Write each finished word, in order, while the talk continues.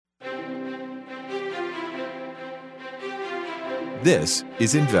This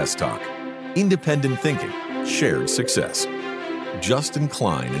is Invest Talk. Independent thinking, shared success. Justin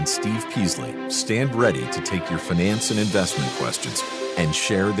Klein and Steve Peasley stand ready to take your finance and investment questions and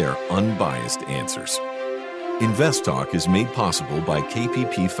share their unbiased answers. Invest Talk is made possible by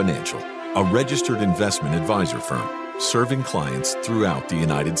KPP Financial, a registered investment advisor firm serving clients throughout the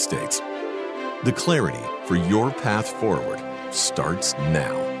United States. The clarity for your path forward starts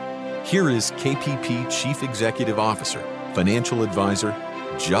now. Here is KPP Chief Executive Officer, Financial Advisor,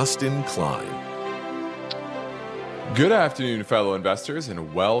 Justin Klein. Good afternoon, fellow investors,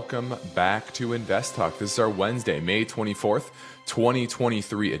 and welcome back to Invest Talk. This is our Wednesday, May 24th,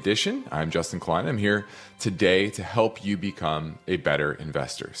 2023 edition. I'm Justin Klein. I'm here today to help you become a better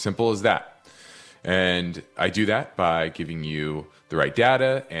investor. Simple as that. And I do that by giving you the right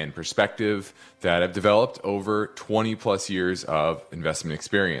data and perspective that I've developed over 20 plus years of investment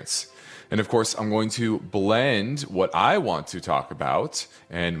experience. And of course, I'm going to blend what I want to talk about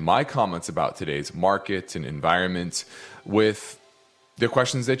and my comments about today's market and environment with the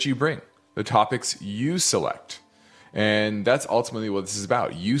questions that you bring, the topics you select. And that's ultimately what this is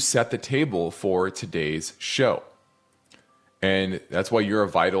about. You set the table for today's show. And that's why you're a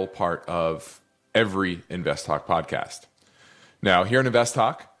vital part of every Invest Talk podcast. Now, here in Invest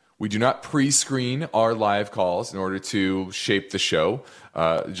Talk, we do not pre-screen our live calls in order to shape the show.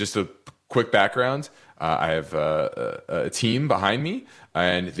 Just a quick background, I have a team behind me,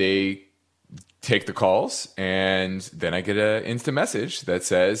 and they take the calls, and then I get an instant message that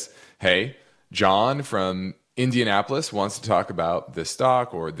says, hey, John from Indianapolis wants to talk about this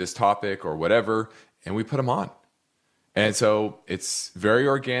stock or this topic or whatever, and we put them on. And so it's very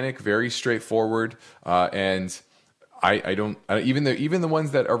organic, very straightforward, and I don't even the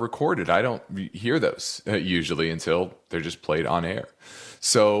ones that are recorded, I don't hear those usually until they're just played on air.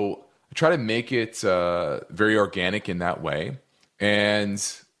 So I try to make it very organic in that way, and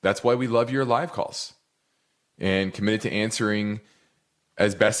that's why we love your live calls and committed to answering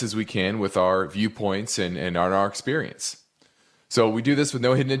as best as we can with our viewpoints and our experience. So we do this with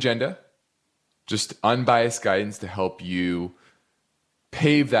no hidden agenda. Just unbiased guidance to help you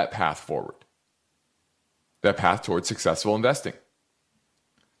pave that path forward, that path towards successful investing.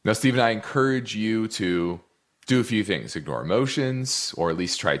 Now, Steve and I encourage you to do a few things. Ignore emotions, or at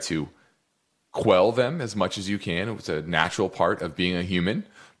least try to quell them as much as you can. It's a natural part of being a human,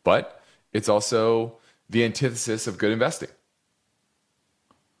 but it's also the antithesis of good investing.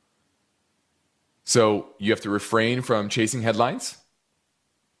 So you have to refrain from chasing headlines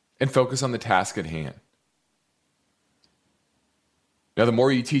and focus on the task at hand. Now, the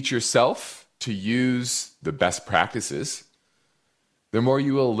more you teach yourself to use the best practices, the more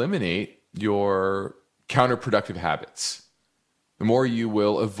you will eliminate your counterproductive habits, the more you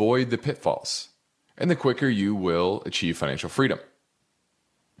will avoid the pitfalls, and the quicker you will achieve financial freedom.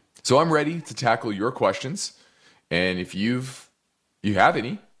 So I'm ready to tackle your questions, and if you have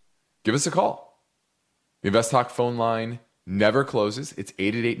any, give us a call. The Invest Talk phone line never closes. It's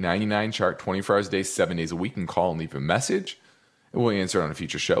 888-99-CHART, 24 hours a day, 7 days a week. And call and leave a message, and we'll answer it on a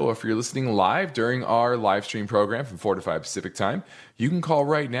future show. If you're listening live during our live stream program from 4 to 5 Pacific time, you can call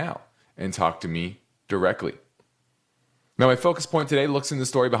right now and talk to me directly. Now, my focus point today looks in the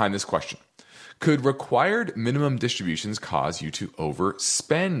story behind this question. Could required minimum distributions cause you to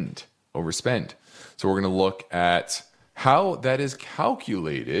overspend? So we're going to look at how that is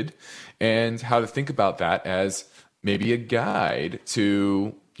calculated and how to think about that as maybe a guide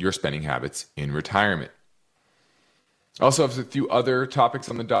to your spending habits in retirement. Also have a few other topics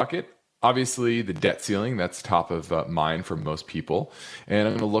on the docket. Obviously, the debt ceiling, that's top of mind for most people. And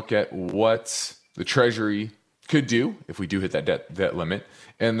I'm going to look at what the Treasury could do if we do hit that debt limit,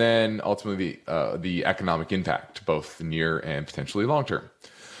 and then ultimately the economic impact, both near and potentially long term.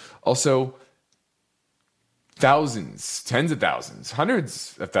 Also, thousands, tens of thousands,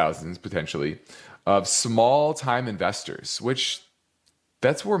 hundreds of thousands potentially of small-time investors, which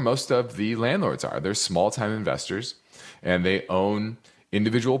that's where most of the landlords are. They're small-time investors, and they own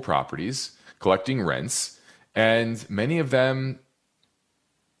individual properties, collecting rents, and many of them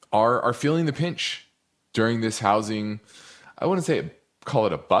are feeling the pinch during this housing, I wouldn't say call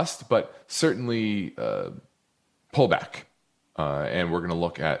it a bust, but certainly pullback. And we're going to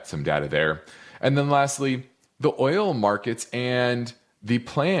look at some data there. And then lastly, the oil markets and the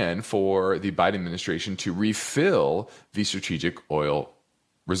plan for the Biden administration to refill the strategic oil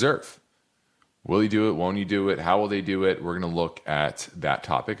reserve. Will he do it? Won't he do it? How will they do it? We're going to look at that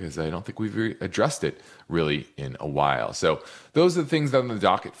topic because I don't think we've addressed it really in a while. So those are the things that are on the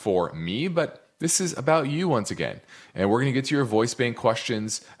docket for me, but this is about you once again. And we're going to get to your voice bank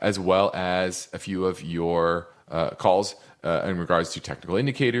questions as well as a few of your calls in regards to technical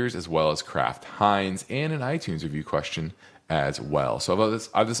indicators, as well as Kraft Heinz, and an iTunes review question as well. So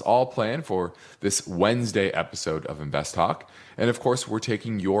I have this all planned for this Wednesday episode of Invest Talk. And of course, we're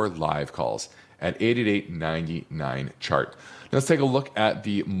taking your live calls at 888-99-CHART. Now let's take a look at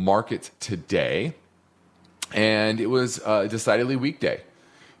the market today. And it was a decidedly weak day.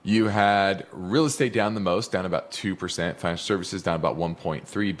 You had real estate down the most, down about 2%. Financial services down about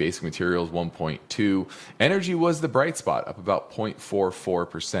 1.3%. Basic materials 1.2%. Energy was the bright spot, up about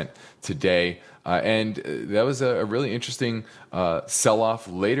 0.44% today. And that was a really interesting sell-off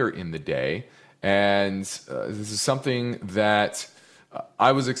later in the day. And this is something that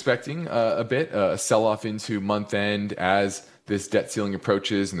I was expecting a bit, a sell-off into month end as this debt ceiling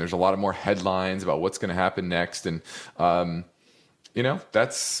approaches, and there's a lot of more headlines about what's going to happen next. And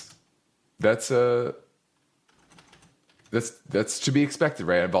that's to be expected,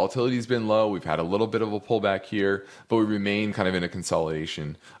 right? Volatility has been low. We've had a little bit of a pullback here, but we remain kind of in a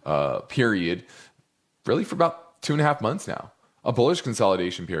consolidation period, really for about 2.5 months now. A bullish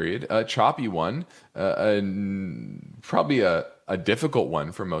consolidation period, a choppy one, probably a difficult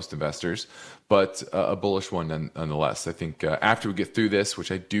one for most investors, but a bullish one nonetheless. I think after we get through this,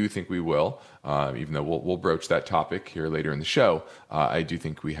 which I do think we will, even though we'll broach that topic here later in the show, I do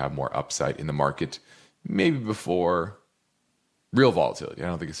think we have more upside in the market, maybe before real volatility. I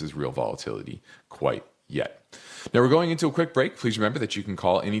don't think this is real volatility quite yet. Now we're going into a quick break. Please remember that you can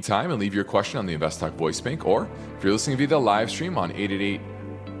call anytime and leave your question on the Invest Talk voice bank, or if you're listening via the live stream on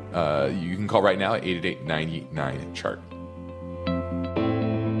 888, you can call right now at 888-99-CHART.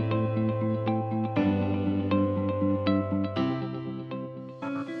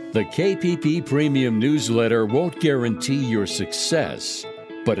 The KPP Premium Newsletter won't guarantee your success,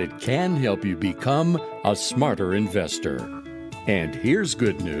 but it can help you become a smarter investor. And here's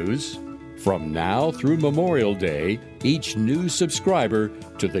good news. From now through Memorial Day, each new subscriber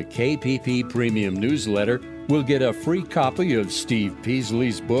to the KPP Premium Newsletter will get a free copy of Steve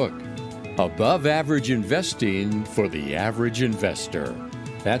Peasley's book, Above Average Investing for the Average Investor.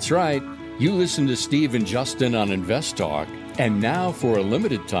 That's right. You listen to Steve and Justin on Invest Talk, and now for a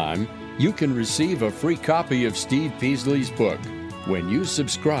limited time, you can receive a free copy of Steve Peasley's book. When you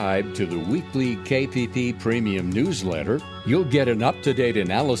subscribe to the weekly KPP Premium Newsletter, you'll get an up-to-date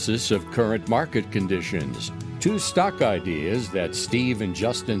analysis of current market conditions, 2 stock ideas that Steve and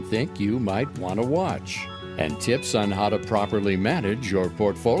Justin think you might want to watch, and tips on how to properly manage your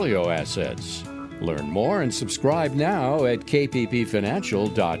portfolio assets. Learn more and subscribe now at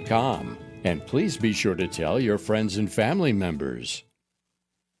kppfinancial.com. And please be sure to tell your friends and family members.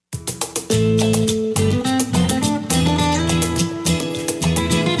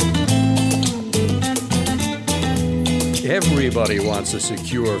 Everybody wants a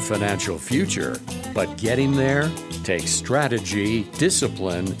secure financial future, but getting there takes strategy,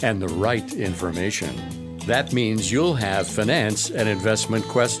 discipline, and the right information. That means you'll have finance and investment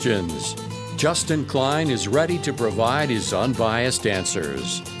questions. Justin Klein is ready to provide his unbiased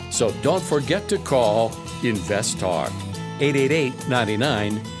answers. So don't forget to call Invest Talk,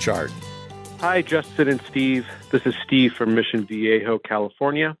 888-99-CHART. Hi, Justin and Steve. This is Steve from Mission Viejo,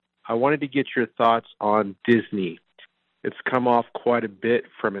 California. I wanted to get your thoughts on Disney. It's come off quite a bit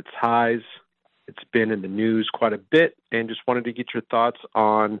from its highs. It's been in the news quite a bit, and just wanted to get your thoughts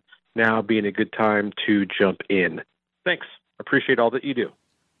on now being a good time to jump in. Thanks. Appreciate all that you do.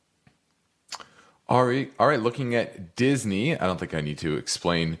 All right. Looking at Disney, I don't think I need to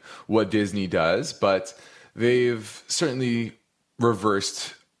explain what Disney does, but they've certainly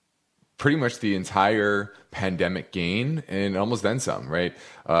reversed pretty much the entire pandemic gain and almost then some, right?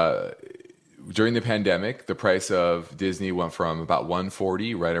 During the pandemic, the price of Disney went from about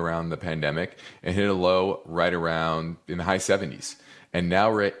 $140 right around the pandemic and hit a low right around in the high 70s. And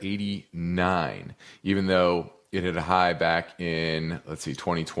now we're at 89, even though it hit a high back in,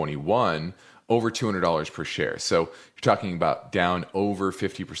 2021, over $200 per share. So you're talking about down over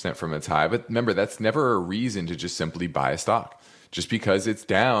 50% from its high. But remember, that's never a reason to just simply buy a stock. Just because it's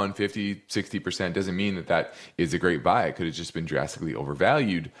down 50, 60% doesn't mean that that is a great buy. It could have just been drastically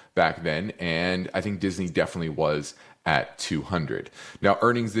overvalued back then. And I think Disney definitely was at 200. Now,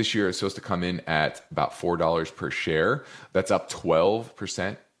 earnings this year are supposed to come in at about $4 per share. That's up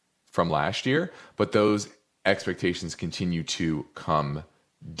 12% from last year. But those expectations continue to come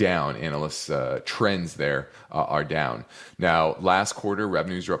down. Analysts' trends there are down. Now, last quarter,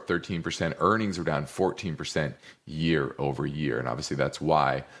 revenues are up 13%. Earnings are down 14% year over year. And obviously, that's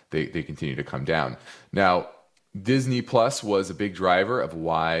why they continue to come down. Now, Disney Plus was a big driver of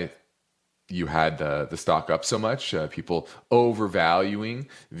why you had the stock up so much, people overvaluing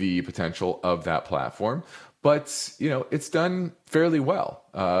the potential of that platform. but it's done fairly well.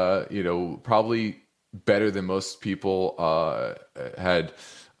 Probably better than most people had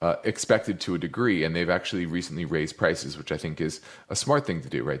expected to a degree, and they've actually recently raised prices, which I think is a smart thing to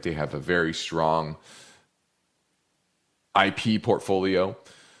do, right? They have a very strong IP portfolio.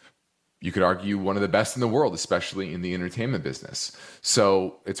 You could argue one of the best in the world, especially in the entertainment business.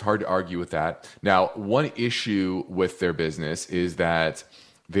 So it's hard to argue with that. Now, one issue with their business is that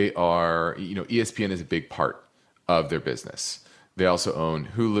they are, ESPN is a big part of their business. They also own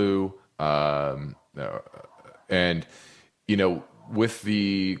Hulu, and with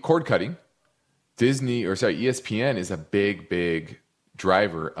the cord cutting, ESPN is a big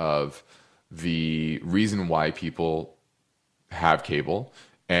driver of the reason why people have cable,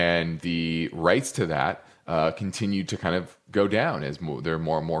 and the rights to that continue to kind of go down as there are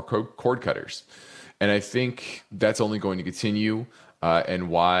more and more cord cutters. And I think that's only going to continue, and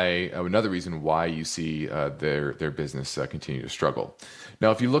another reason why you see their business continue to struggle.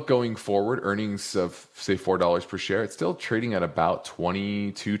 Now, if you look going forward, earnings of, say, $4 per share, it's still trading at about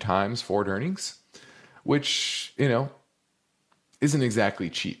 22 times forward earnings, which, isn't exactly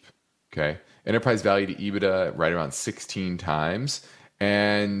cheap, okay? Enterprise value to EBITDA right around 16 times.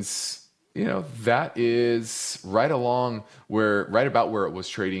 And, that is right about where it was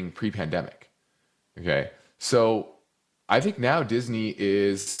trading pre-pandemic, okay? So I think now Disney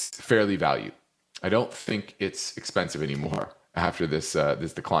is fairly valued. I don't think it's expensive anymore after this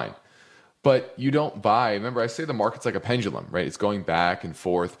decline. But you don't buy. Remember, I say the market's like a pendulum, right? It's going back and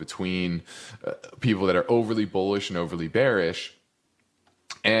forth between people that are overly bullish and overly bearish.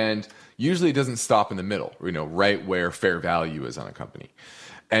 And usually it doesn't stop in the middle, right where fair value is on a company.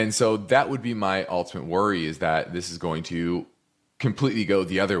 And so that would be my ultimate worry, is that this is going to completely go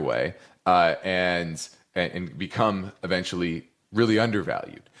the other way and become eventually really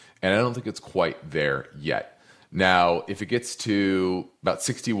undervalued. And I don't think it's quite there yet. Now, if it gets to about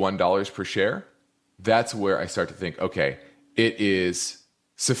 $61 per share, that's where I start to think, okay, it is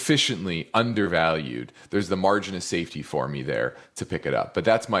sufficiently undervalued. There's the margin of safety for me there to pick it up. But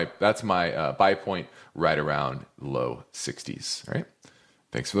that's my buy point right around low 60s. All right.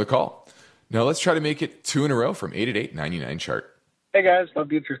 Thanks for the call. Now let's try to make it 2 in a row from 888-99 chart. Hey guys, love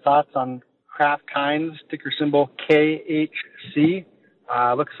to get your thoughts on Kraft Heinz, ticker symbol KHC.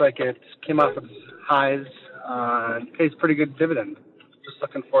 Looks like it came off its highs and pays pretty good dividend. Just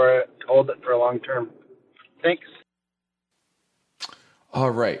looking for it to hold it for a long term. Thanks.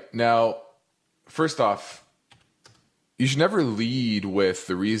 All right. Now, first off, you should never lead with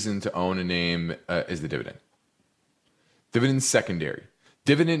the reason to own a name is the dividend. Dividend's secondary.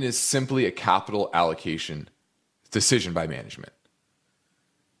 Dividend is simply a capital allocation decision by management.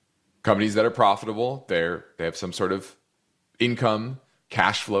 Companies that are profitable, they have some sort of income,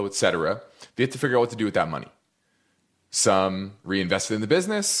 cash flow, etc. They have to figure out what to do with that money. Some reinvest it in the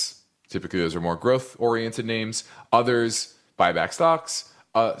business. Typically, those are more growth-oriented names. Others buy back stock.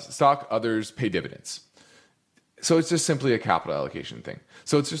 Others pay dividends. So it's just simply a capital allocation thing.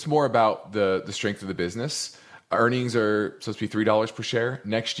 So it's just more about the strength of the business. Earnings are supposed to be $3 per share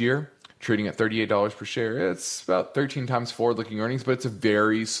next year, trading at $38 per share. It's about 13 times forward-looking earnings, but it's a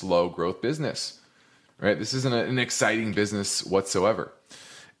very slow growth business, right? This isn't an exciting business whatsoever.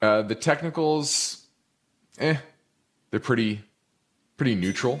 The technicals, they're pretty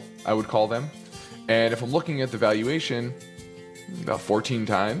neutral, I would call them. And if I'm looking at the valuation, about 14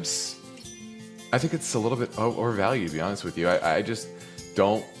 times, I think it's a little bit overvalued, to be honest with you. I just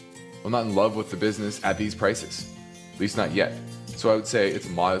don't, I'm not in love with the business at these prices, at least not yet. So I would say it's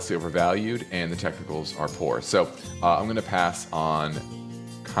modestly overvalued and the technicals are poor. So I'm going to pass on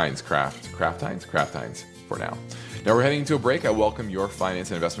Kraft Heinz for now. Now we're heading to a break. I welcome your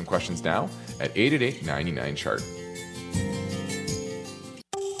finance and investment questions now at 888-99 chart.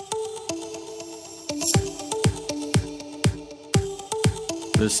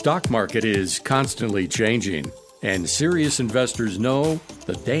 The stock market is constantly changing, and serious investors know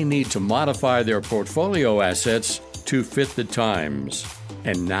that they need to modify their portfolio assets to fit the times.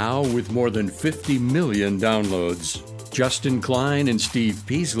 And now, with more than 50 million downloads, Justin Klein and Steve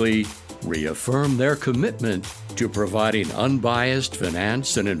Peasley reaffirm their commitment to providing unbiased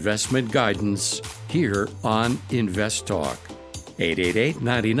finance and investment guidance here on Invest Talk.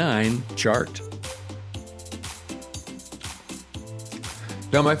 888-99-CHART.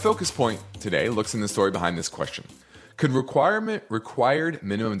 Now, my focus point today looks in the story behind this question. Could required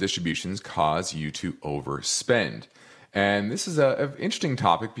minimum distributions cause you to overspend? And this is an interesting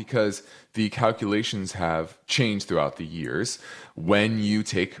topic because the calculations have changed throughout the years. When you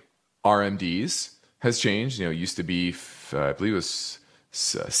take RMDs has changed. It used to be, I believe it was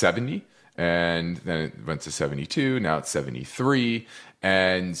 70, and then it went to 72. Now it's 73.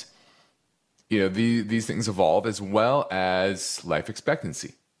 And, these things evolve as well as life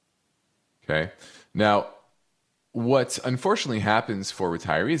expectancy. Okay. Now, what unfortunately happens for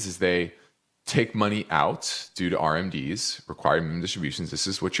retirees is they take money out due to RMDs, required minimum distributions. This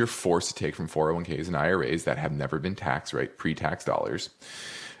is what you're forced to take from 401ks and IRAs that have never been taxed, right? Pre-tax dollars.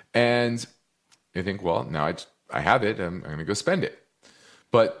 And they think, well, now I have it. I'm going to go spend it.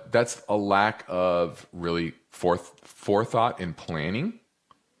 But that's a lack of really forethought and planning.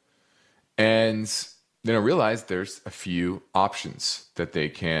 And then I realized there's a few options that they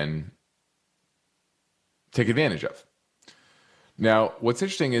can take advantage of. Now, what's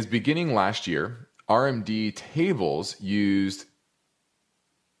interesting is beginning last year, RMD tables used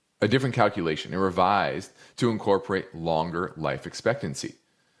a different calculation and revised to incorporate longer life expectancy.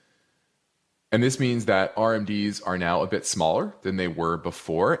 And this means that RMDs are now a bit smaller than they were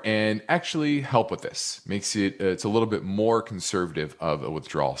before and actually help with this. It's a little bit more conservative of a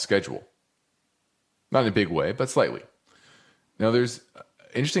withdrawal schedule. Not in a big way, but slightly. Now, there's an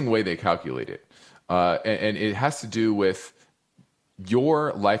interesting way they calculate it. And it has to do with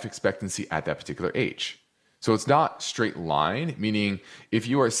your life expectancy at that particular age. So it's not straight line, meaning if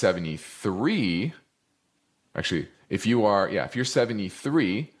you are 73, if you're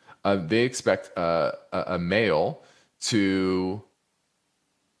 73, they expect a male to,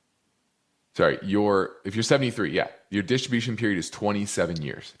 if you're 73, your distribution period is 27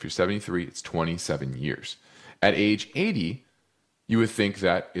 years. If you're 73, it's 27 years. At age 80, you would think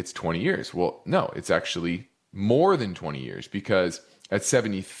that it's 20 years. Well, no, it's actually more than 20 years because at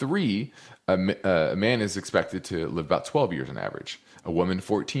 73, a man is expected to live about 12 years on average, a woman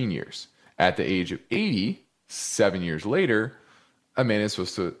 14 years. At the age of 80, 7 years later, a man is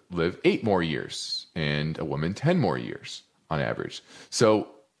supposed to live 8 more years and a woman 10 more years on average. So,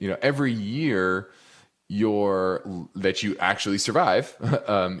 every year that you actually survive,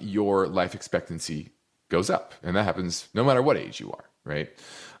 your life expectancy goes up. And that happens no matter what age you are, right?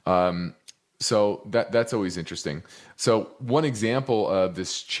 So that's always interesting. So one example of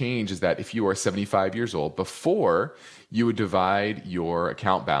this change is that if you are 75 years old, before you would divide your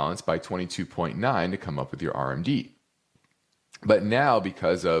account balance by 22.9 to come up with your RMD. But now,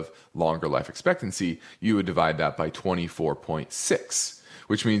 because of longer life expectancy, you would divide that by 24.6,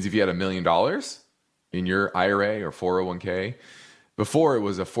 which means if you had $1 million in your IRA or 401k, before it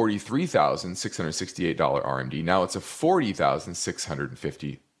was a $43,668 RMD. Now it's a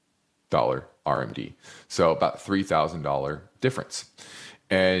 $40,650 RMD. So about $3,000 difference.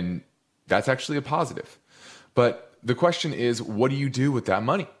 And that's actually a positive. But the question is, what do you do with that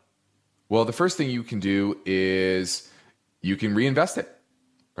money? Well, the first thing you can do is you can reinvest it,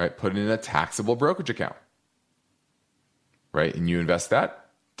 right? Put it in a taxable brokerage account, right? And you invest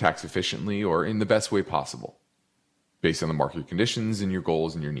that tax efficiently or in the best way possible based on the market conditions and your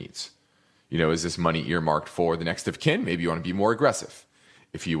goals and your needs. Is this money earmarked for the next of kin? Maybe you want to be more aggressive.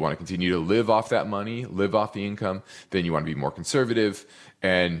 If you want to continue to live off that money, live off the income, then you want to be more conservative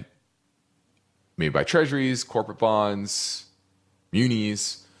and maybe buy treasuries, corporate bonds,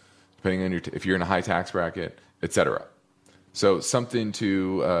 munis, depending on if you're in a high tax bracket, etc. So something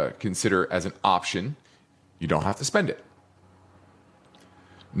to consider as an option. You don't have to spend it.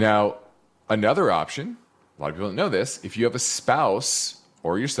 Now, another option, a lot of people don't know this, if you have a spouse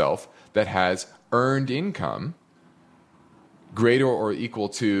or yourself that has earned income greater or equal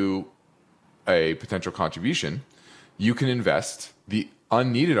to a potential contribution, you can invest the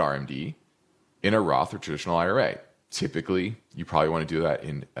unneeded RMD in a Roth or traditional IRA. Typically, you probably want to do that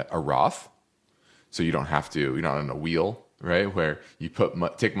in a Roth, so you don't have to, you're not on a wheel, right, where you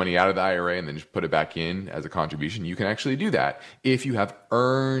take money out of the IRA and then just put it back in as a contribution. You can actually do that if you have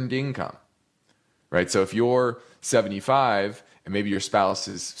earned income, right? So if you're 75 and maybe your spouse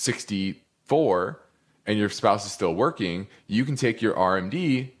is 64 and your spouse is still working, you can take your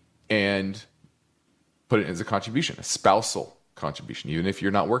RMD and put it as a contribution, a spousal contribution, even if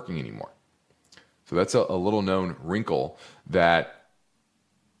you're not working anymore. So that's a little known wrinkle that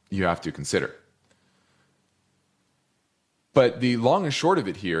you have to consider. But the long and short of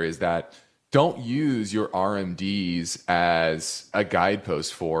it here is that don't use your RMDs as a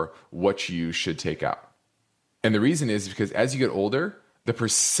guidepost for what you should take out. And the reason is because as you get older, the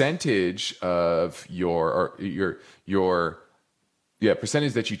percentage of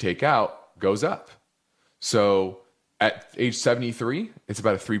percentage that you take out goes up. So at age 73, it's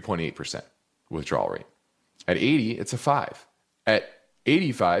about a 3.8% withdrawal rate. At 80, it's a 5. At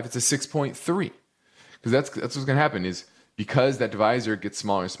 85, it's a 6.3. Because that's what's going to happen is because that divisor gets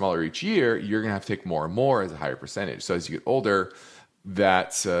smaller and smaller each year, you're going to have to take more and more as a higher percentage. So as you get older,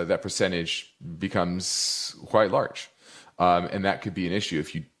 that percentage becomes quite large. And that could be an issue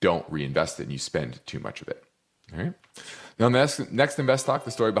if you don't reinvest it and you spend too much of it. All right. Now, next Invest Talk,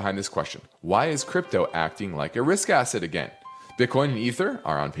 the story behind this question. Why is crypto acting like a risk asset again? Bitcoin and Ether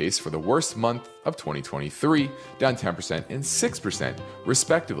are on pace for the worst month of 2023, down 10% and 6%,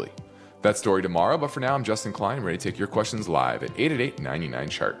 respectively. That story tomorrow, but for now, I'm Justin Klein, ready to take your questions live at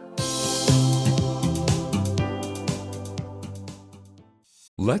 888-99-CHART.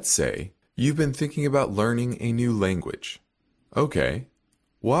 Let's say you've been thinking about learning a new language. Okay,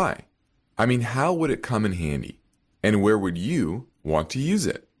 why? I mean, how would it come in handy? And where would you want to use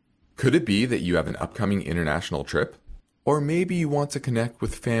it? Could it be that you have an upcoming international trip? Or maybe you want to connect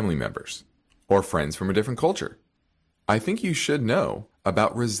with family members or friends from a different culture? I think you should know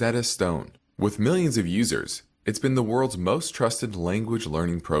about Rosetta Stone. With millions of users, it's been the world's most trusted language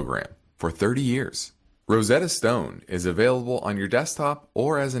learning program for 30 years. Rosetta Stone is available on your desktop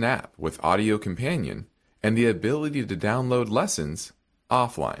or as an app with Audio Companion and the ability to download lessons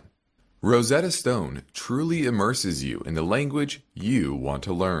offline. Rosetta Stone truly immerses you in the language you want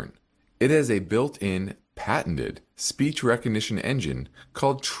to learn. It has a built-in, patented speech recognition engine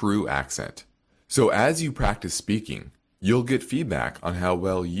called True Accent. So as you practice speaking, you'll get feedback on how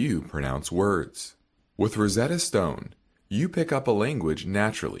well you pronounce words. With Rosetta Stone, you pick up a language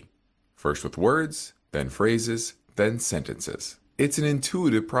naturally, first with words, then phrases, then sentences. It's an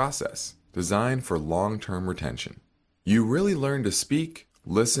intuitive process designed for long-term retention. You really learn to speak,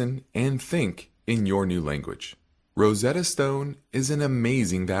 listen, and think in your new language. Rosetta Stone is an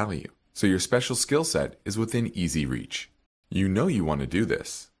amazing value, so your special skill set is within easy reach. You know you want to do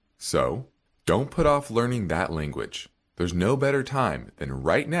this, so don't put off learning that language. There's no better time than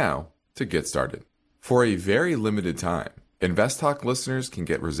right now to get started. For a very limited time, InvestTalk listeners can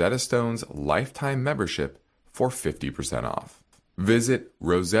get Rosetta Stone's lifetime membership for 50% off. Visit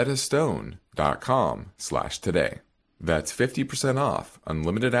rosettastone.com/today. That's 50% off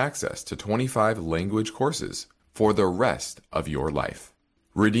unlimited access to 25 language courses for the rest of your life.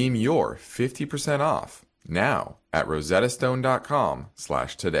 Redeem your 50% off now at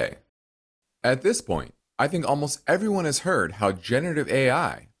rosettastone.com/today. At this point, I think almost everyone has heard how generative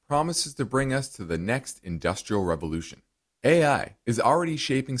AI promises to bring us to the next industrial revolution. AI is already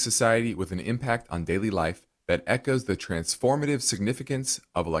shaping society with an impact on daily life that echoes the transformative significance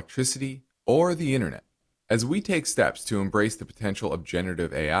of electricity or the internet. As we take steps to embrace the potential of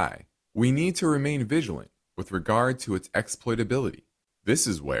generative AI, we need to remain vigilant with regard to its exploitability. This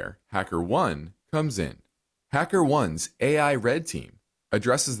is where HackerOne comes in. HackerOne's AI Red Team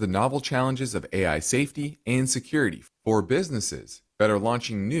addresses the novel challenges of AI safety and security for businesses that are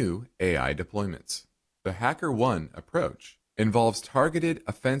launching new AI deployments. The HackerOne approach involves targeted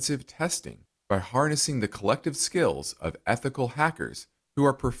offensive testing by harnessing the collective skills of ethical hackers who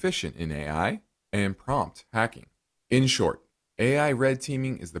are proficient in AI and prompt hacking. In short, AI red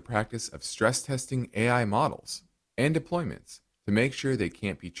teaming is the practice of stress testing AI models and deployments to make sure they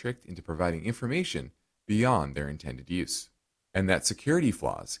can't be tricked into providing information beyond their intended use, and that security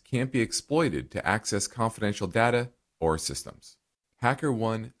flaws can't be exploited to access confidential data or systems.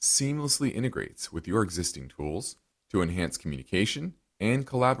 HackerOne seamlessly integrates with your existing tools to enhance communication and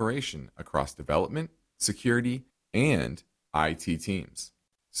collaboration across development, security, and IT teams.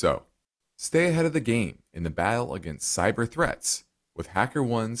 So, stay ahead of the game in the battle against cyber threats with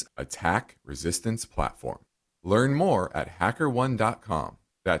HackerOne's attack resistance platform. Learn more at hackerone.com.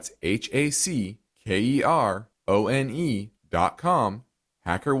 That's HackerOne.com,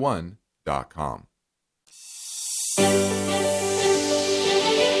 hackerone.com.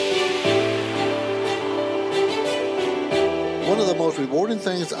 One of the most rewarding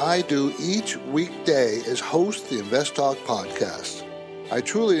things I do each weekday is host the Invest Talk podcast. I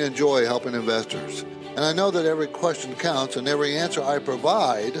truly enjoy helping investors, and I know that every question counts and every answer I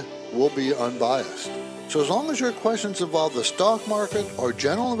provide will be unbiased. So as long as your questions involve the stock market or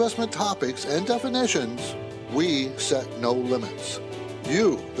general investment topics and definitions, we set no limits.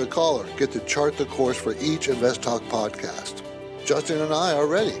 You, the caller, get to chart the course for each Invest Talk podcast. Justin and I are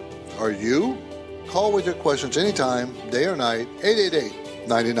ready. Are you? Call with your questions anytime, day or night,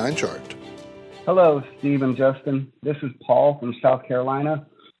 888-99-CHART. Hello, Steve and Justin. This is Paul from South Carolina.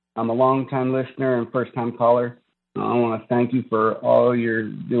 I'm a longtime listener and first-time caller. I want to thank you for all you're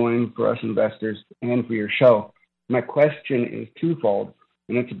doing for us investors and for your show. My question is twofold,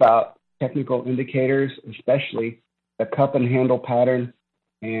 and it's about technical indicators, especially the cup and handle pattern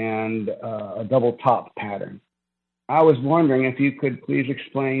and a double top pattern. I was wondering if you could please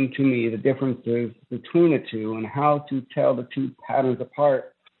explain to me the differences between the two and how to tell the two patterns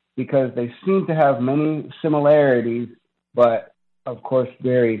apart, because they seem to have many similarities, but of course,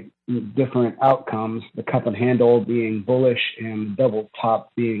 very different outcomes, the cup and handle being bullish and double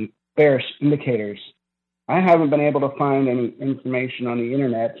top being bearish indicators. I haven't been able to find any information on the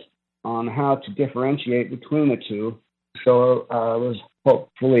internet on how to differentiate between the two. So I was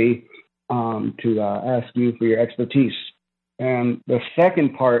hopefully to ask you for your expertise. And the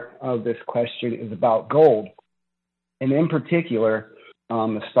second part of this question is about gold. And in particular,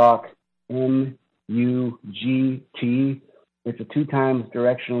 the stock NUGT. It's a 2 times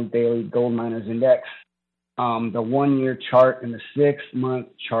directional daily gold miners index. The 1 year chart and the 6 month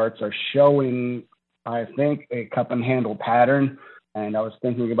charts are showing, I think, a cup and handle pattern. And I was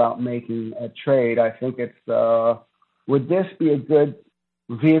thinking about making a trade. I think it's, would this be a good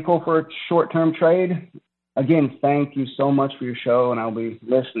vehicle for a short-term trade? Again, thank you so much for your show, and I'll be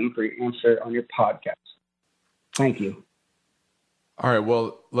listening for your answer on your podcast. Thank you. All right,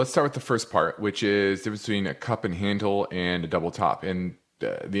 well, let's start with the first part, which is the difference between a cup and handle and a double top. And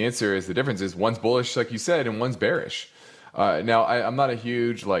the answer is the difference is one's bullish, like you said, and one's bearish. Now, I'm not a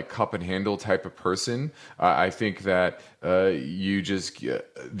huge cup and handle type of person. I think that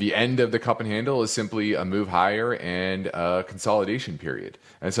the end of the cup and handle is simply a move higher and a consolidation period.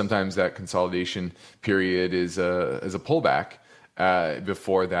 And sometimes that consolidation period is a pullback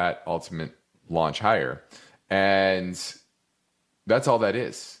before that ultimate launch higher. And that's all that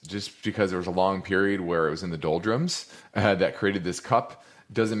is. Just because there was a long period where it was in the doldrums that created this cup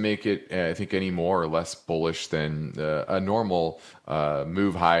doesn't make it, I think, any more or less bullish than a normal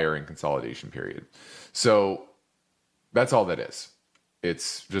move higher in consolidation period. So that's all that is.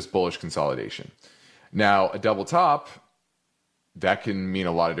 It's just bullish consolidation. Now, a double top, that can mean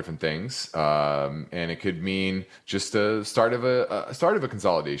a lot of different things, and it could mean just a start of a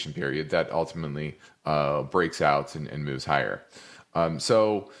consolidation period that ultimately breaks out and moves higher.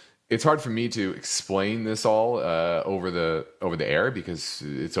 So it's hard for me to explain this all over the air because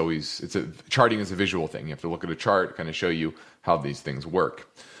charting is a visual thing. You have to look at a chart, kind of show you how these things work.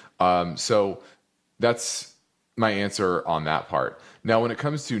 So that's my answer on that part. Now, when it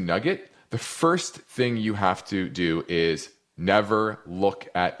comes to Nugget, the first thing you have to do is never look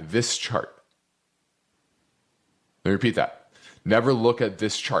at this chart. Let me repeat that. Never look at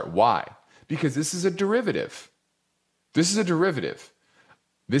this chart. Why? Because this is a derivative. This is a derivative.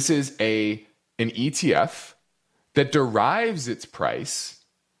 This is an ETF that derives its price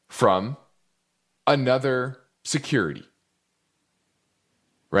from another security,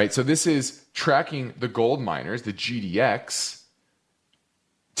 right? So this is tracking the gold miners, the GDX,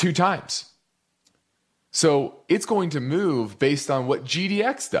 2 times. So it's going to move based on what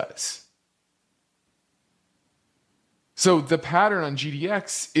GDX does. So the pattern on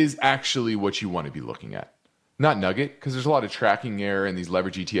GDX is actually what you want to be looking at. Not Nugget, because there's a lot of tracking error in these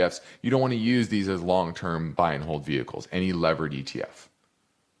leverage ETFs. You don't want to use these as long-term buy and hold vehicles. Any levered ETF,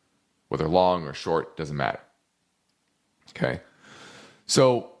 whether long or short, doesn't matter. Okay.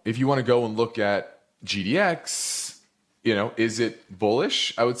 So if you want to go and look at GDX, is it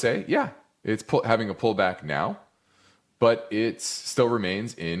bullish? I would say, yeah, it's having a pullback now, but it still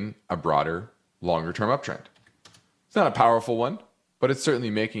remains in a broader, longer-term uptrend. It's not a powerful one, but it's certainly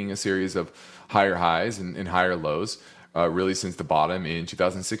making a series of higher highs and higher lows, really since the bottom in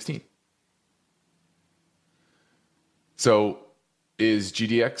 2016. So is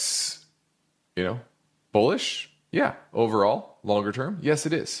GDX, bullish? Yeah. Overall, longer term? Yes,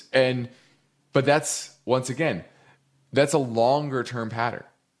 it is. But that's, once again, that's a longer term pattern.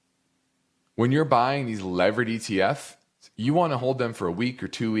 When you're buying these levered ETF, you want to hold them for a week or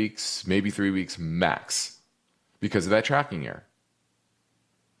 2 weeks, maybe 3 weeks max because of that tracking error.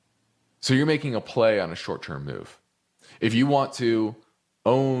 So you're making a play on a short-term move. If you want to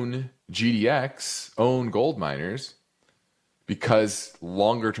own GDX, own gold miners, because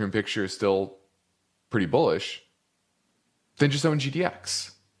longer-term picture is still pretty bullish, then just own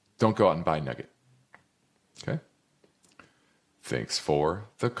GDX. Don't go out and buy Nugget. Okay? Thanks for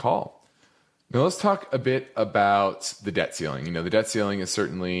the call. Now let's talk a bit about the debt ceiling. The debt ceiling is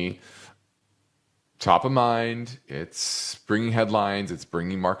certainly top of mind. It's bringing headlines. It's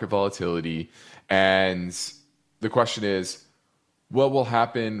bringing market volatility. And the question is, what will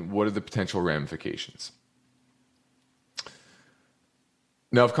happen? What are the potential ramifications?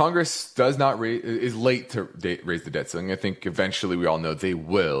 Now, if Congress is late to raise the debt ceiling, I think eventually we all know they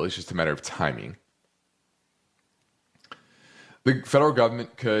will. It's just a matter of timing. The federal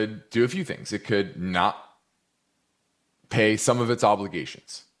government could do a few things. It could not pay some of its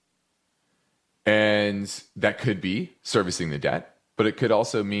obligations. And that could be servicing the debt, but it could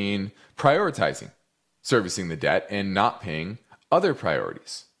also mean prioritizing servicing the debt and not paying other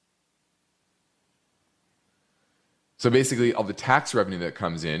priorities. So basically, all the tax revenue that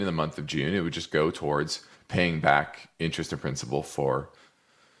comes in the month of June, it would just go towards paying back interest and principal for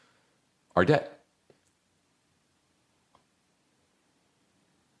our debt.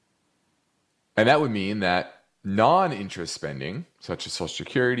 And that would mean that non-interest spending, such as Social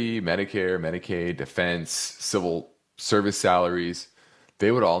Security, Medicare, Medicaid, defense, civil service salaries,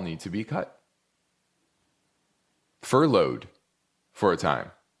 they would all need to be cut. Furloughed for a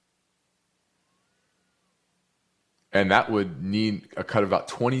time. And that would need a cut of about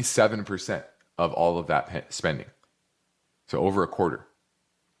 27% of all of that spending. So over a quarter.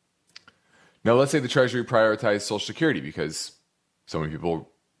 Now, let's say the Treasury prioritized Social Security because so many people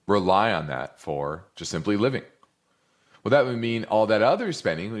rely on that for just simply living. Well, that would mean all that other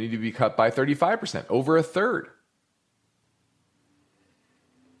spending would need to be cut by 35%, over a third.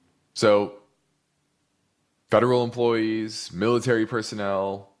 So federal employees, military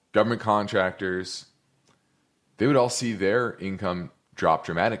personnel, government contractors, they would all see their income drop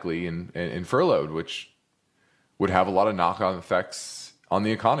dramatically and furloughed, which would have a lot of knock-on effects on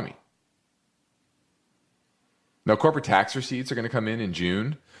the economy. Now, corporate tax receipts are going to come in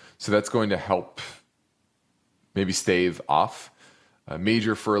June, so that's going to help maybe stave off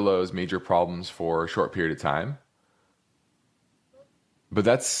major furloughs, major problems for a short period of time. But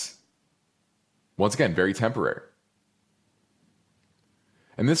that's, once again, very temporary.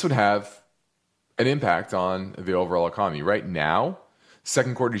 And this would have an impact on the overall economy. Right now,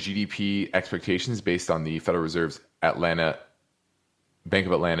 second quarter GDP expectations based on the Federal Reserve's Bank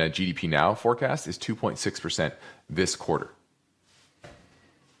of Atlanta GDP Now forecast is 2.6% this quarter.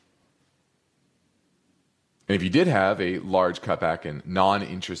 And if you did have a large cutback in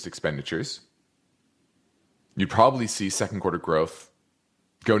non-interest expenditures, you'd probably see second quarter growth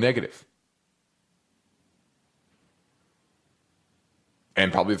go negative.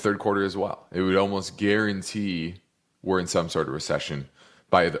 And probably the third quarter as well. It would almost guarantee we're in some sort of recession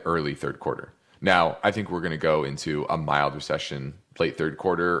by the early third quarter. Now, I think we're going to go into a mild recession late third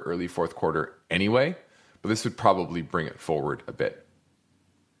quarter, early fourth quarter anyway, but this would probably bring it forward a bit.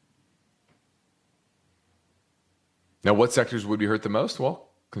 Now, what sectors would be hurt the most? Well,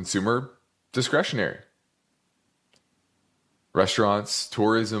 consumer discretionary. Restaurants,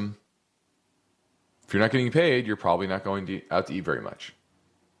 tourism. If you're not getting paid, you're probably not going out to eat very much.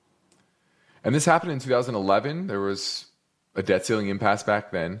 And this happened in 2011. There was a debt ceiling impasse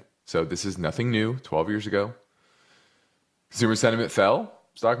back then. So this is nothing new, 12 years ago. Consumer sentiment fell,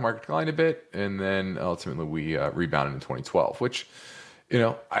 stock market declined a bit, and then ultimately we rebounded in 2012, which,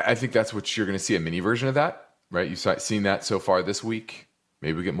 I think that's what you're going to see, a mini version of that, right? You've seen that so far this week.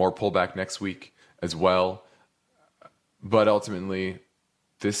 Maybe we get more pullback next week as well. But ultimately,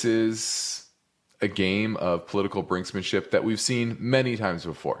 this is a game of political brinksmanship that we've seen many times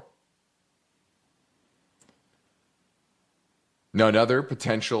before. Now, another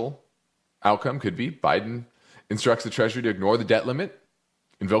potential outcome could be Biden instructs the Treasury to ignore the debt limit,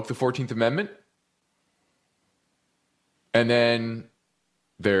 invoke the 14th Amendment, and then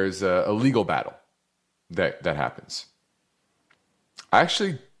there's a legal battle that happens. I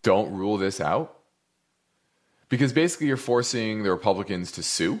actually don't rule this out because basically you're forcing the Republicans to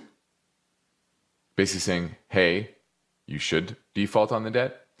sue, basically saying, hey, you should default on the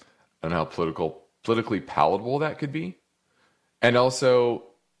debt. I don't know how politically palatable that could be. And also,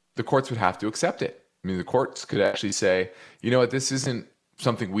 the courts would have to accept it. I mean, the courts could actually say, you know what, this isn't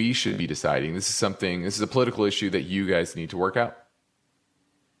something we should be deciding. This is a political issue that you guys need to work out.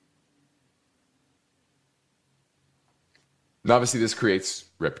 And obviously, this creates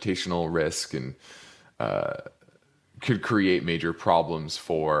reputational risk and could create major problems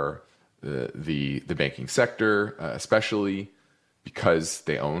for the banking sector, especially because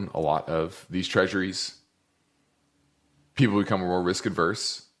they own a lot of these treasuries. People become more risk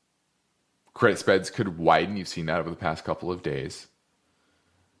adverse. Credit spreads could widen. You've seen that over the past couple of days.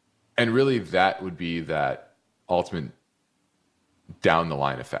 And really, that would be that ultimate down the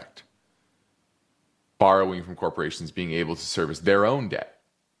line effect. Borrowing from corporations, being able to service their own debt,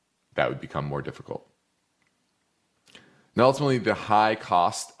 that would become more difficult. Now, ultimately, the high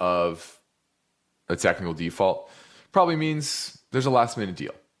cost of a technical default probably means there's a last minute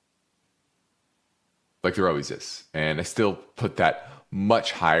deal. Like there always is. And I still put that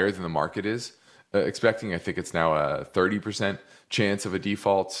much higher than the market is expecting. I think it's now a 30% chance of a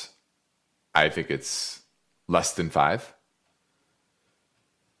default. I think it's less than 5%.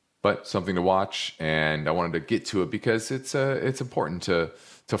 But something to watch, and I wanted to get to it because it's important to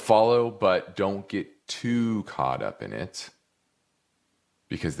follow, but don't get too caught up in it.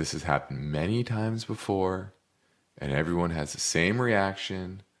 Because this has happened many times before, and everyone has the same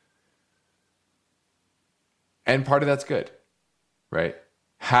reaction. And part of that's good, right?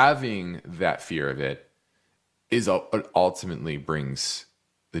 Having that fear of it is what ultimately brings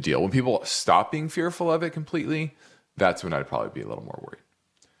the deal. When people stop being fearful of it completely, that's when I'd probably be a little more worried.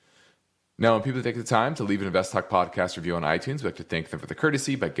 Now, when people take the time to leave an Invest Talk podcast review on iTunes, we like to thank them for the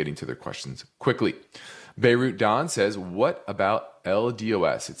courtesy by getting to their questions quickly. Beirut Don says, what about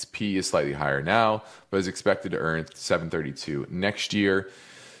LDOS? Its P is slightly higher now, but is expected to earn $732 next year.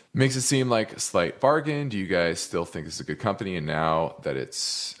 Makes it seem like a slight bargain. Do you guys still think this is a good company? And now that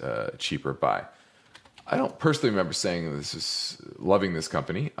it's cheaper, buy? I don't personally remember saying this is loving this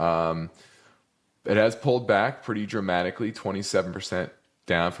company. It has pulled back pretty dramatically, 27%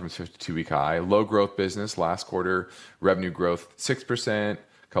 down from its 52-week high. Low growth business. Last quarter, revenue growth 6%. A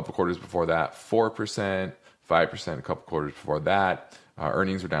couple quarters before that, 4%, 5%. A couple quarters before that,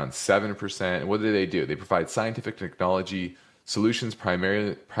 earnings were down 7%. And what do? They provide scientific technology solutions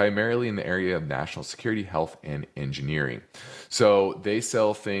primarily in the area of national security, health, and engineering. So they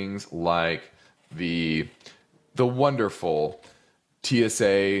sell things like the wonderful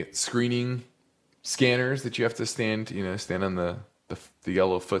TSA screening scanners that you have to stand on the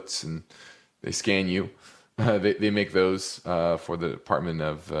yellow foots and they scan you. They make those for the Department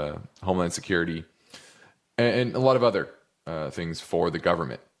of Homeland Security and a lot of other things for the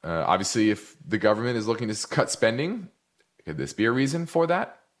government. Obviously, if the government is looking to cut spending, could this be a reason for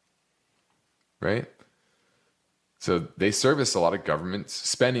that? Right? So they service a lot of government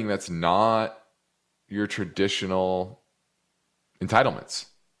spending that's not your traditional entitlements.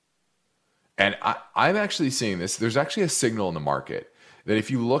 And I'm actually seeing this. There's actually a signal in the market that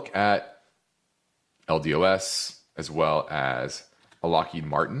if you look at LDOS as well as a Lockheed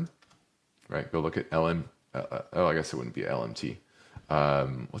Martin, right? Go look at I guess it wouldn't be LMT.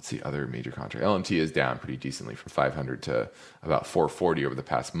 What's the other major contract? LMT is down pretty decently from 500 to about 440 over the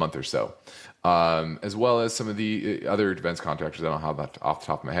past month or so, as well as some of the other defense contractors. I don't have that off the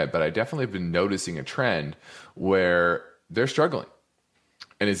top of my head, but I definitely have been noticing a trend where they're struggling.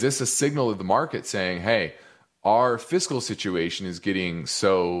 And is this a signal of the market saying, hey, our fiscal situation is getting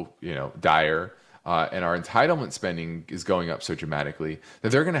so dire, and our entitlement spending is going up so dramatically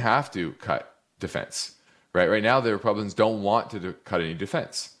that they're going to have to cut defense? Right now, the Republicans don't want to cut any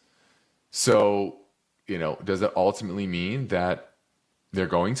defense. So, does that ultimately mean that they're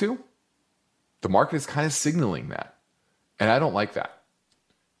going to? The market is kind of signaling that. And I don't like that.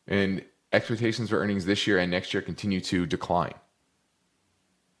 And expectations for earnings this year and next year continue to decline.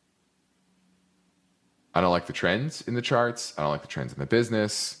 I don't like the trends in the charts. I don't like the trends in the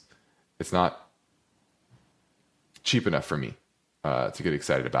business. It's not cheap enough for me to get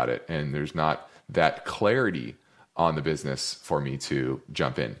excited about it. And there's not that clarity on the business for me to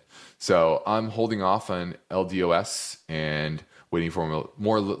jump in. So I'm holding off on LDOS and waiting for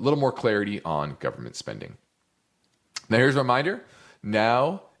a little more clarity on government spending. Now here's a reminder.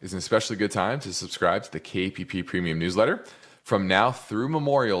 Now is an especially good time to subscribe to the KPP Premium Newsletter. From now through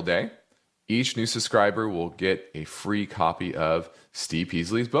Memorial Day, each new subscriber will get a free copy of Steve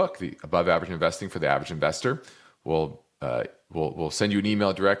Peasley's book, The Above Average Investing for the Average Investor. We'll send you an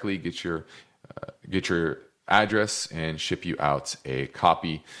email directly, get your address, and ship you out a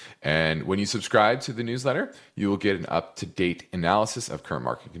copy. And when you subscribe to the newsletter, you will get an up-to-date analysis of current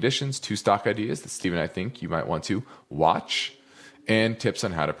market conditions, 2 stock ideas that Steve and I think you might want to watch, and tips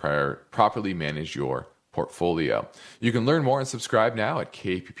on how to properly manage your portfolio. You can learn more and subscribe now at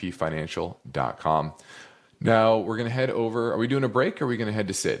kppfinancial.com. Now we're going to head over. Are we doing a break or are we going to head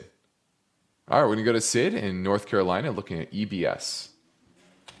to Sid? All right, we're going to go to Sid in North Carolina looking at EBS.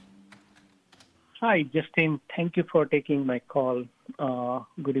 Hi, Justin. Thank you for taking my call.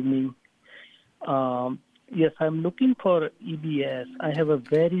 Good evening. Yes, I'm looking for EBS. I have a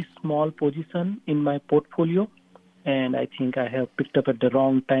very small position in my portfolio, and I think I have picked up at the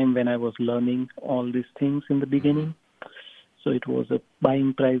wrong time when I was learning all these things in the beginning. So it was a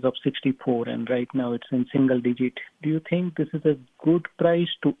buying price of 64, and right now it's in single digit. Do you think this is a good price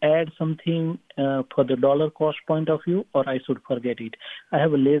to add something for the dollar cost point of view, or I should forget it? I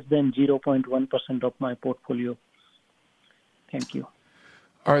have a less than 0.1% of my portfolio. Thank you.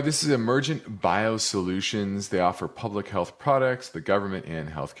 All right, this is Emergent Biosolutions. They offer public health products, the government, and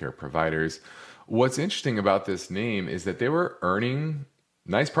healthcare providers. What's interesting about this name is that they were earning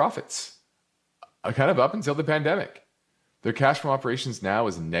nice profits, kind of up until the pandemic. Their cash from operations now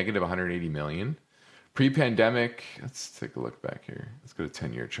is negative $180 million. Pre-pandemic, let's take a look back here. Let's go to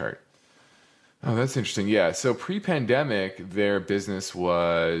 10-year chart. Oh, that's interesting. Yeah, so pre-pandemic, their business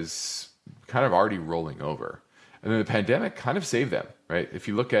was kind of already rolling over. And then the pandemic kind of saved them, right? If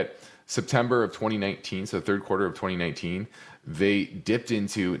you look at September of 2019, so the third quarter of 2019, they dipped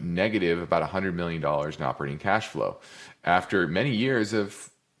into negative about $100 million in operating cash flow after many years of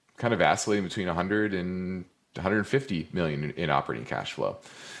kind of vacillating between 100 and 150 million in operating cash flow.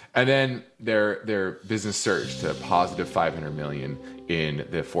 And then their business surged to positive 500 million in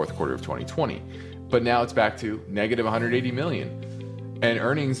the fourth quarter of 2020. But now it's back to negative 180 million. And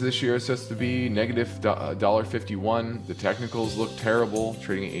earnings this year is supposed to be negative $1.51. The technicals look terrible,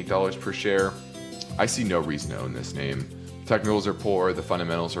 trading at $8 per share. I see no reason to own this name. Technicals are poor, the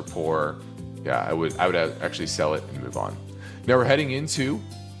fundamentals are poor. Yeah, I would actually sell it and move on. Now we're heading into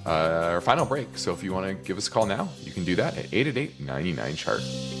our final break. So if you want to give us a call now, you can do that at 888-99-CHART.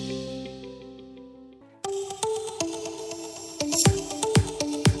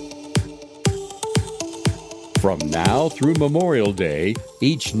 From now through Memorial Day,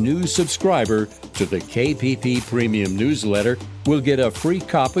 each new subscriber to the KPP Premium Newsletter will get a free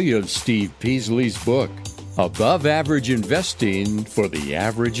copy of Steve Peasley's book, Above Average Investing for the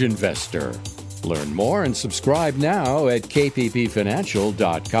Average Investor. Learn more and subscribe now at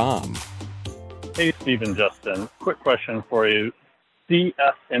kppfinancial.com. Hey, Steve and Justin. Quick question for you.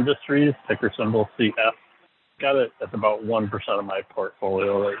 CF Industries, ticker symbol CF, got it at about 1% of my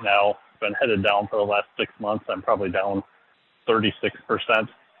portfolio right now. Been headed down for the last 6 months. I'm probably down 36%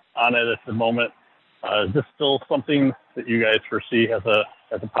 on it at the moment. Is this still something that you guys foresee has a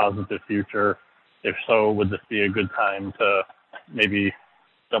positive future? If so, would this be a good time to maybe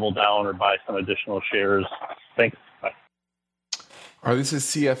double down or buy some additional shares? Thanks. Bye. All right, this is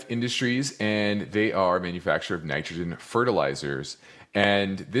CF Industries, and they are a manufacturer of nitrogen fertilizers.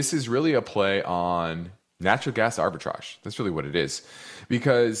 And this is really a play on natural gas arbitrage. That's really what it is.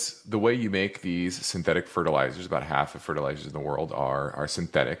 Because the way you make these synthetic fertilizers, about half of fertilizers in the world are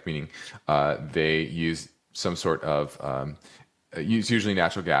synthetic, meaning they use some sort of, use usually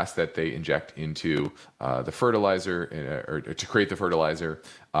natural gas that they inject into the fertilizer or to create the fertilizer.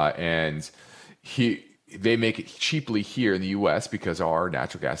 They make it cheaply here in the U.S. because our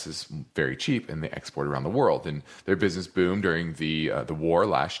natural gas is very cheap, and they export around the world. And their business boomed during the war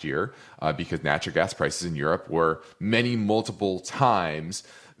last year because natural gas prices in Europe were multiple times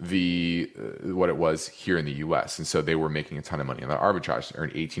what it was here in the U.S. And so they were making a ton of money on the arbitrage. They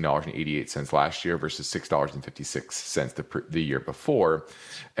earned $18.88 last year versus $6.56 the year before.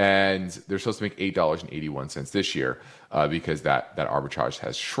 And they're supposed to make $8.81 this year because that arbitrage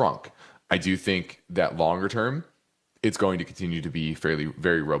has shrunk. I do think that longer term, it's going to continue to be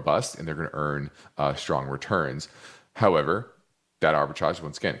very robust, and they're going to earn strong returns. However, that arbitrage,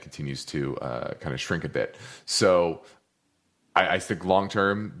 once again, continues to kind of shrink a bit. So I think long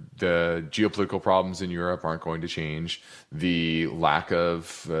term, the geopolitical problems in Europe aren't going to change. The lack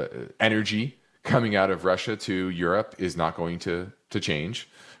of energy coming out of Russia to Europe is not going to change,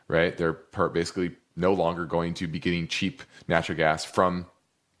 right? They're basically no longer going to be getting cheap natural gas from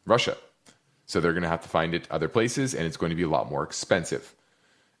Russia. So they're going to have to find it other places, and it's going to be a lot more expensive.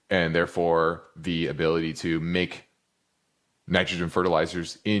 And therefore, the ability to make nitrogen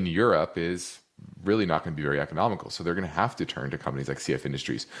fertilizers in Europe is really not going to be very economical. So they're going to have to turn to companies like CF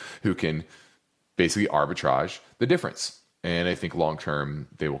Industries, who can basically arbitrage the difference. And I think long term,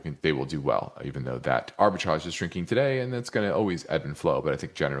 they will do well, even though that arbitrage is shrinking today, and that's going to always ebb and flow. But I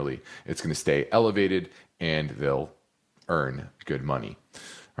think generally it's going to stay elevated, and they'll earn good money.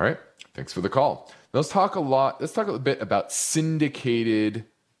 All right. Thanks for the call. Let's talk a bit about syndicated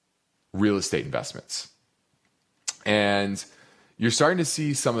real estate investments. And you're starting to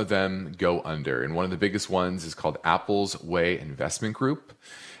see some of them go under. And one of the biggest ones is called Apple's Way Investment Group.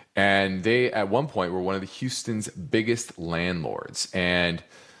 And they, at one point, were one of Houston's biggest landlords. And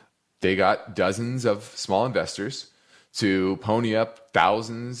they got dozens of small investors to pony up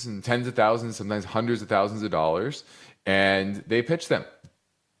thousands and tens of thousands, sometimes hundreds of thousands of dollars. And they pitched them,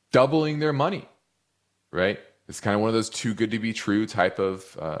 doubling their money, right? It's kind of one of those too good to be true type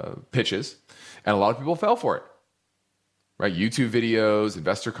of pitches. And a lot of people fell for it, right? YouTube videos,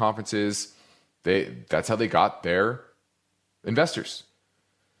 investor conferences, that's how they got their investors.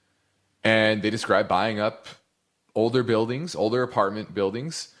 And they describe buying up older apartment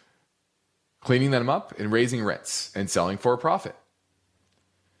buildings, cleaning them up and raising rents and selling for a profit.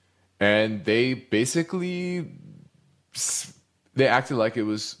 And they basically they acted like it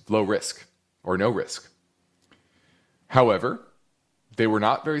was low risk or no risk. However, they were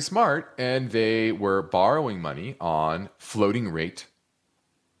not very smart, and they were borrowing money on floating rate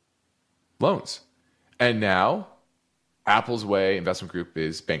loans. And now Apple's Way Investment Group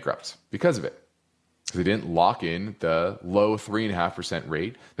is bankrupt because of it. They didn't lock in the low 3.5%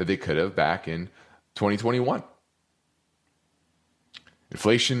 rate that they could have back in 2021.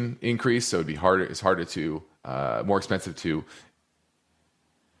 Inflation increased, so it's harder to more expensive to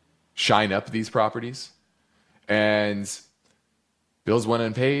shine up these properties, and bills went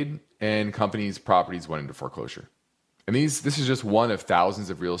unpaid, and companies' properties went into foreclosure. And this is just one of thousands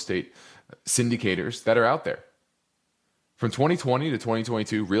of real estate syndicators that are out there. From 2020 to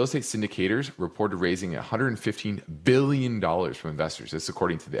 2022, real estate syndicators reported raising $115 billion from investors. This is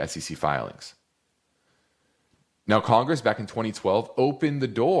according to the SEC filings. Now, Congress back in 2012 opened the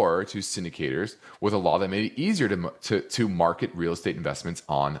door to syndicators with a law that made it easier to market real estate investments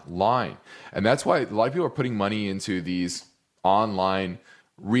online. And that's why a lot of people are putting money into these online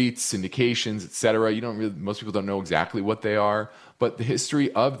REITs, syndications, etc. Most people don't know exactly what they are, but the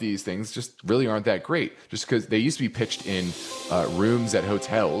history of these things just really aren't that great. Just because they used to be pitched in rooms at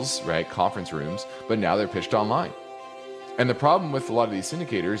hotels, right, conference rooms, but now they're pitched online. And the problem with a lot of these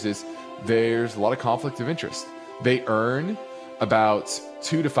syndicators is there's a lot of conflict of interest. They earn about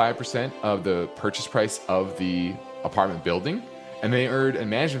 2 to 5% of the purchase price of the apartment building, and they earn a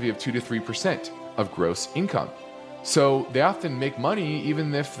management fee of 2 to 3% of gross income. So they often make money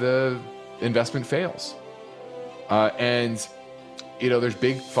even if the investment fails. And there's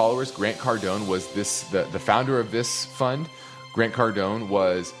big followers. Grant Cardone was the founder of this fund. Grant Cardone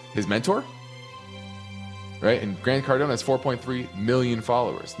was his mentor, right? And Grant Cardone has 4.3 million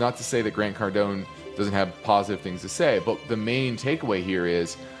followers. Not to say that Grant Cardone doesn't have positive things to say, but the main takeaway here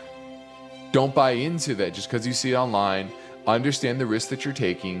is don't buy into that just because you see it online. Understand the risk that you're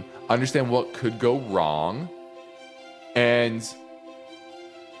taking. Understand what could go wrong. And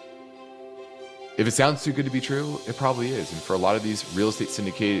if it sounds too good to be true, it probably is. And for a lot of these real estate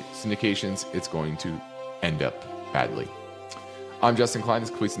syndications, it's going to end up badly. I'm Justin Klein. This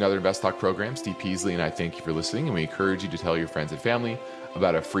completes another Invest Talk program. Steve Peasley and I thank you for listening, and we encourage you to tell your friends and family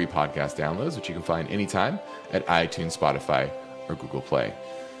about our free podcast downloads, which you can find anytime at iTunes, Spotify, or Google Play.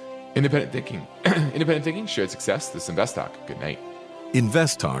 Independent thinking, shared success. This is Invest Talk. Good night.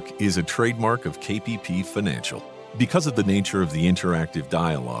 Invest Talk is a trademark of KPP Financial. Because of the nature of the interactive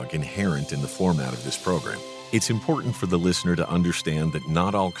dialogue inherent in the format of this program, it's important for the listener to understand that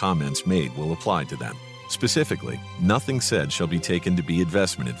not all comments made will apply to them. Specifically, nothing said shall be taken to be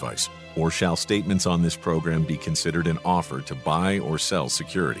investment advice, or shall statements on this program be considered an offer to buy or sell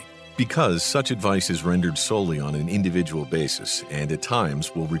security. Because such advice is rendered solely on an individual basis and at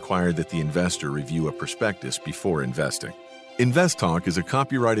times will require that the investor review a prospectus before investing. Invest Talk is a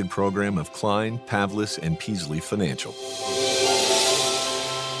copyrighted program of Klein, Pavlis, and Peasley Financial.